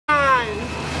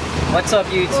What's up,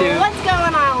 YouTube? What's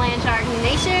going on, Land Shark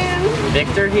Nation?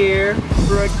 Victor here,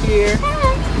 Brooke here,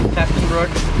 Captain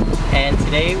Brooke, and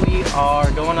today we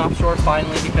are going offshore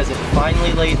finally because it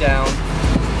finally laid down,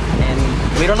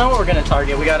 and we don't know what we're going to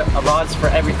target. We got rods for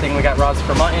everything. We got rods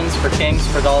for muttons, for kings,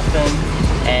 for dolphin,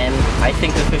 and I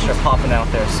think the fish are popping out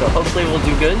there, so hopefully we'll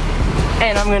do good.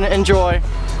 And I'm going to enjoy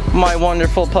my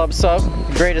wonderful pub sub,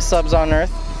 the greatest subs on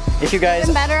earth. If you guys...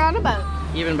 Even better on a boat.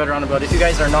 Even better on a boat. If you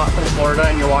guys are not from Florida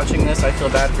and you're watching this, I feel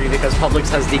bad for you because Publix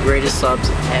has the greatest subs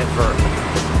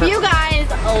ever. You guys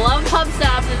love pub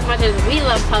subs as much as we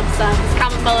love pub subs.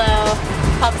 Comment below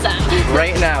pub sub.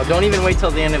 Right now. Don't even wait till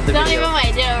the end of the video. Don't even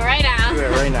wait. Do it right now. Do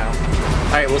it right now.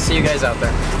 Alright, we'll see you guys out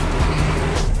there.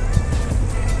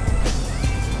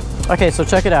 Okay, so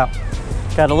check it out.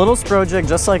 Got a little spro jig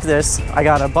just like this. I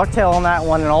got a bucktail on that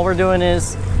one, and all we're doing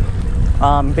is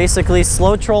basically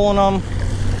slow trolling them.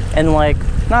 And like,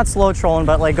 not slow trolling,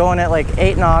 but like going at like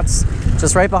 8 knots,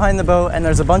 just right behind the boat, and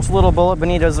there's a bunch of little bullet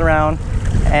bonitos around,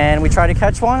 and we try to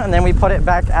catch one, and then we put it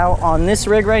back out on this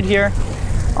rig right here,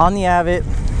 on the Avit,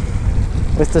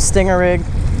 with the stinger rig,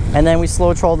 and then we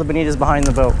slow troll the bonitas behind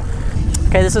the boat.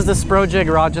 Okay, this is the spro jig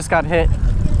rod, just got hit.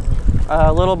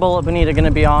 A little bullet bonita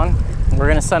gonna be on. We're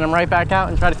gonna send them right back out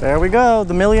and try to, there we go,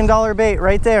 the $1 million bait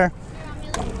right there.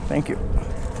 Thank you.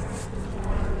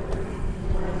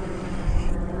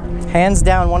 Hands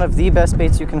down, one of the best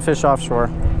baits you can fish offshore.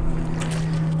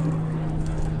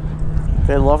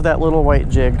 They love that little white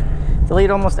jig. They'll eat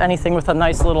almost anything with a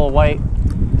nice little white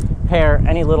hair,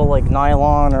 any little like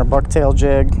nylon or bucktail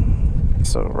jig.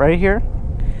 So right here,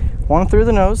 one through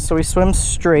the nose, so we swim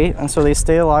straight, and so they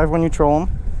stay alive when you troll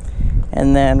them.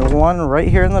 And then one right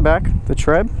here in the back, the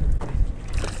treb.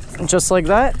 And just like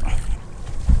that,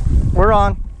 we're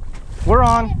on. We're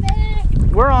on.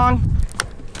 We're on.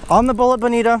 On the bullet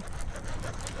bonita.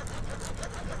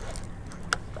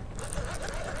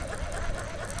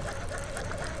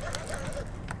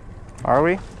 Are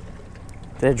we?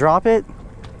 Did it drop it?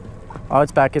 Oh,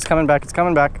 it's back. It's coming back. It's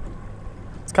coming back.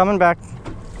 It's coming back.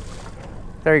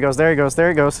 There he goes. There he goes. There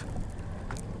he goes.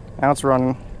 Now it's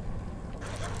running.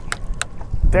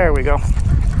 There we go.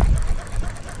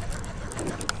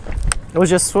 It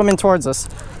was just swimming towards us.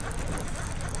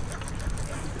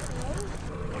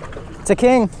 It's a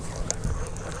king.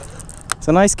 It's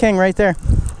a nice king right there.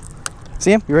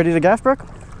 See him? You ready to gaff, Brooke?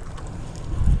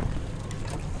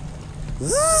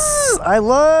 Zzz, I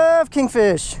love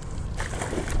kingfish.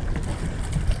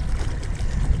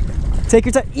 Take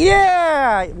your time.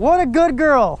 Yeah! What a good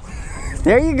girl.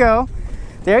 There you go.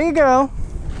 There you go.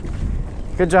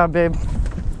 Good job, babe.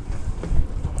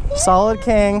 Solid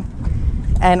king.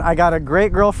 And I got a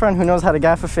great girlfriend who knows how to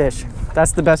gaff a fish.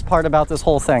 That's the best part about this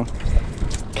whole thing.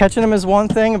 Catching them is one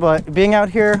thing, but being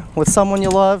out here with someone you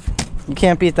love, you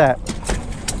can't beat that.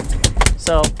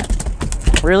 So,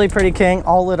 really pretty king,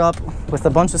 all lit up with a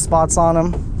bunch of spots on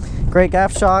him. Great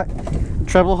gaff shot,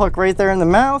 treble hook right there in the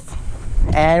mouth,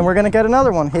 and we're gonna get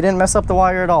another one. He didn't mess up the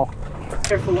wire at all.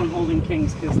 Careful when holding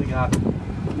kings because they got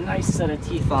a nice set of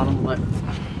teeth on them, but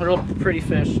real pretty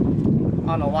fish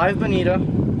on a live bonita,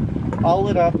 all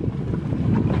lit up,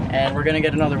 and we're gonna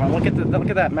get another one. Look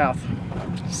at that mouth,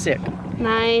 sick.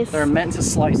 Nice. They're meant to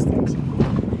slice things.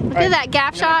 Look at that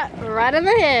gaff shot right in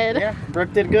the head. Yeah,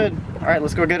 Brooke did good. All right,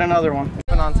 let's go get another one.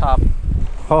 On top.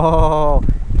 Oh,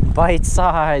 bite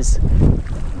size.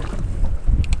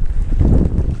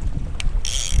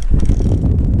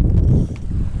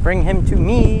 Bring him to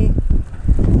me.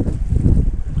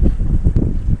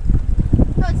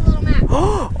 Oh, it's a little mat.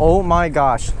 Oh my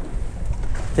gosh.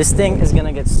 This thing is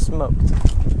gonna get smoked.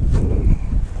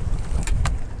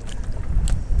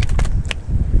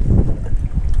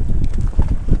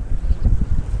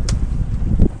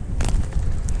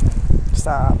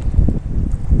 Stop.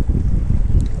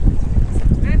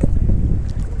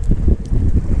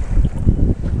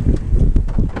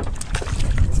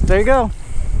 There you go.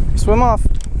 Swim off.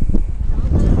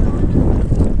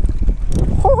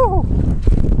 Woo.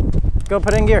 Go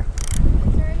put it in gear.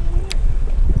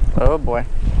 Oh boy.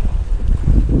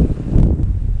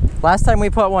 Last time we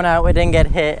put one out, it didn't get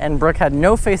hit, and Brooke had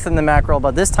no faith in the mackerel,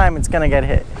 but this time it's gonna get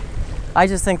hit. I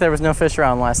just think there was no fish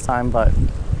around last time, but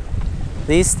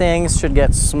these things should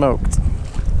get smoked.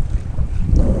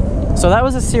 So that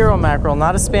was a Cero mackerel,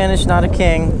 not a Spanish, not a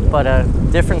king, but a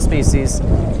different species.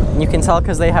 And you can tell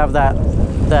because they have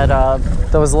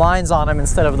those lines on them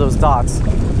instead of those dots.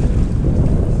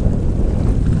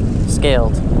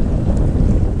 Scaled.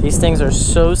 These things are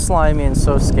so slimy and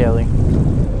so scaly.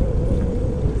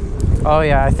 Oh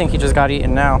yeah, I think he just got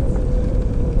eaten now.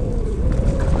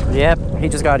 Yep, he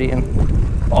just got eaten.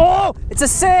 Oh, it's a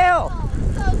sail! Oh,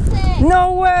 so sick.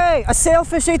 No way! A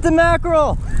sailfish ate the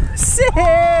mackerel!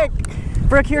 Sick!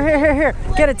 Brooke, here.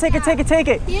 Get it, take it.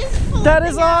 That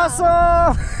is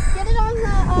awesome! Get it on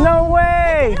the... No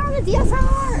way! Get it on the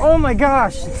DSLR! Oh my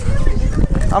gosh!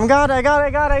 I got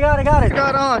it.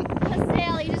 Got on. The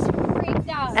sail, he just freaked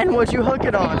out. And what'd you hook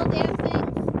it on?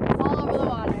 Dancing all over the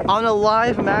water. On a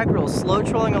live mackerel, slow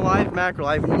trolling a live mackerel.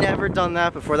 I've never done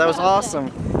that before. That was awesome.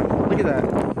 Look at that.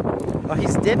 Oh,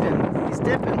 he's dipping.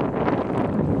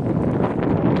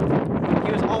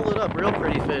 He was all lit up, real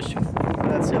pretty fish.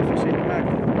 That sailfish ate the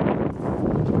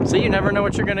mackerel. So you never know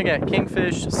what you're gonna get.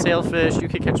 Kingfish, sailfish, you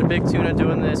could catch a big tuna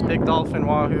doing this, big dolphin,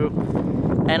 wahoo.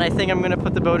 And I think I'm gonna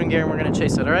put the boat in gear and we're gonna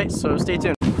chase it, all right? So stay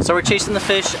tuned. So we're chasing the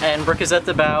fish and Brooke is at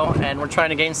the bow and we're trying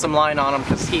to gain some line on him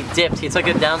because he dipped. He took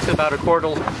it down to about a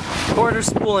quarter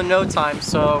spool in no time.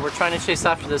 So we're trying to chase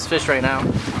after this fish right now.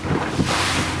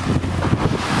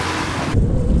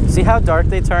 See how dark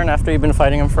they turn after you've been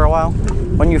fighting them for a while?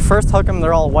 When you first hook them,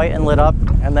 they're all white and lit up,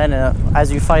 and then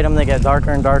as you fight them, they get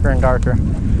darker and darker and darker.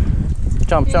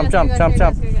 Jump.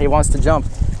 He wants to jump.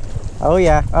 Oh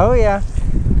yeah.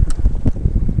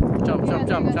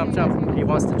 Jump. He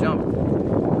wants to jump.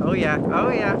 Oh yeah.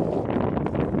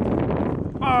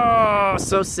 Oh,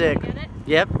 so sick. Get it?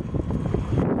 Yep.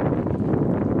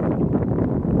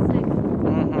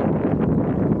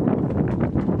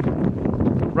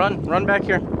 Run back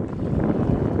here.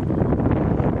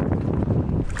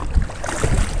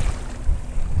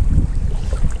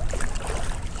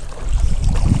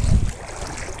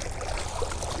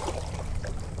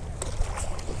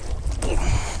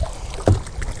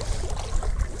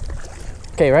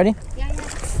 Okay, ready? Yeah.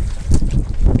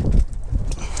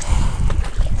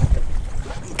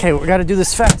 Okay, we gotta do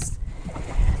this fast.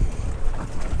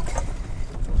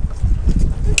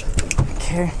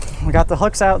 Okay, we got the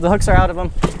hooks out. The hooks are out of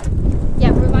them. Yeah,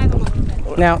 revive them a little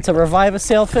bit. Now, to revive a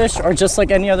sailfish, or just like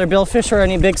any other billfish or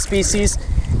any big species,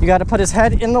 you gotta put his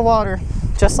head in the water,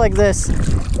 just like this.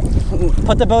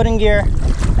 Put the boat in gear,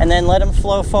 and then let him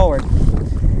flow forward.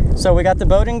 So we got the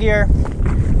boat in gear,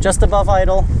 just above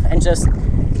idle, and just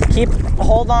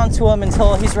hold on to him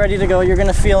until he's ready to go. You're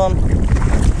gonna feel him,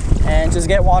 and just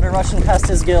get water rushing past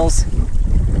his gills.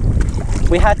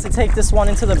 We had to take this one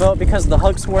into the boat because the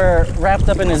hooks were wrapped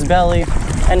up in his belly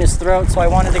and his throat, so I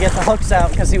wanted to get the hooks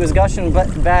out because he was gushing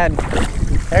bad.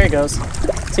 There he goes.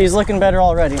 See, he's looking better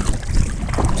already.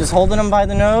 Just holding him by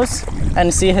the nose,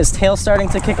 and see his tail starting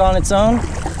to kick on its own,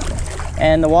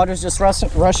 and the water's just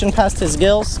rushing past his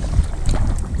gills,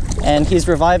 and he's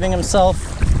reviving himself.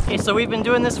 Okay, so we've been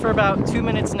doing this for about 2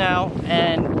 minutes now,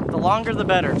 and the longer the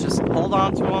better. Just hold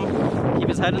on to him, keep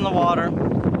his head in the water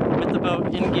with the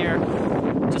boat in gear.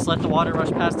 Just let the water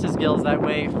rush past his gills. That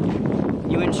way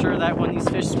you ensure that when these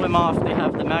fish swim off, they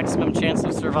have the maximum chance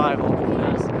of survival,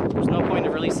 because there's no point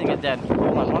of releasing it dead.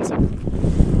 Hold on one second.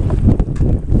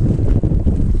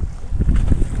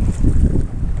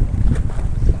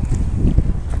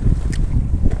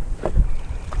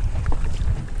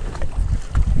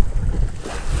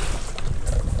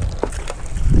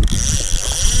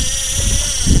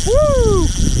 Woo!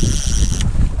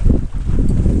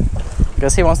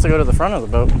 Guess he wants to go to the front of the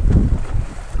boat.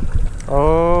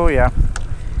 Oh yeah.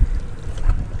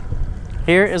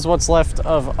 Here is what's left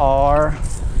of our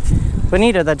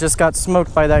bonito that just got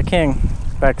smoked by that king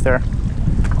back there.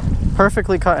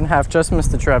 Perfectly cut in half, just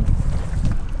missed the treb.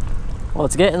 Well,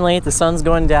 it's getting late, the sun's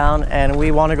going down, and we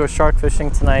want to go shark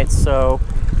fishing tonight, so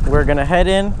we're gonna head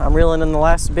in. I'm reeling in the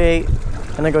last bait,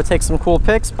 gonna go take some cool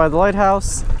pics by the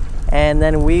lighthouse, and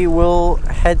then we will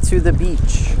head to the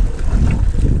beach.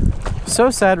 So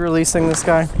sad releasing this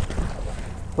guy.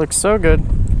 Looks so good.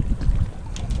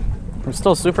 I'm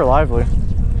still super lively.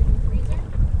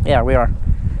 Yeah, we are.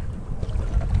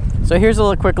 So here's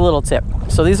a quick little tip.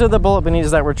 So these are the bullet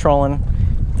bonitas that we're trolling.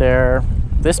 They're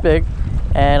this big,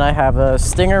 and I have a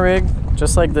stinger rig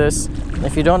just like this.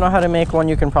 If you don't know how to make one,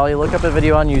 you can probably look up a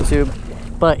video on YouTube.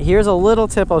 But here's a little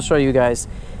tip I'll show you guys.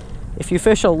 If you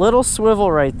fish a little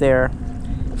swivel right there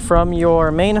from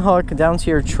your main hook down to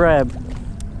your treb,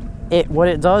 what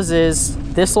it does is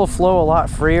this will flow a lot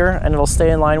freer and it'll stay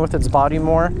in line with its body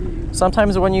more.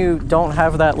 Sometimes when you don't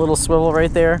have that little swivel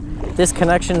right there, this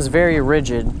connection is very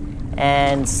rigid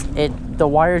and the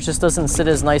wire just doesn't sit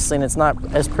as nicely and it's not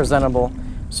as presentable.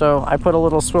 So I put a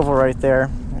little swivel right there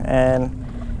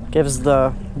and gives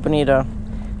the bonito,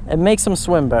 it makes them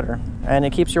swim better and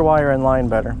it keeps your wire in line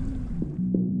better.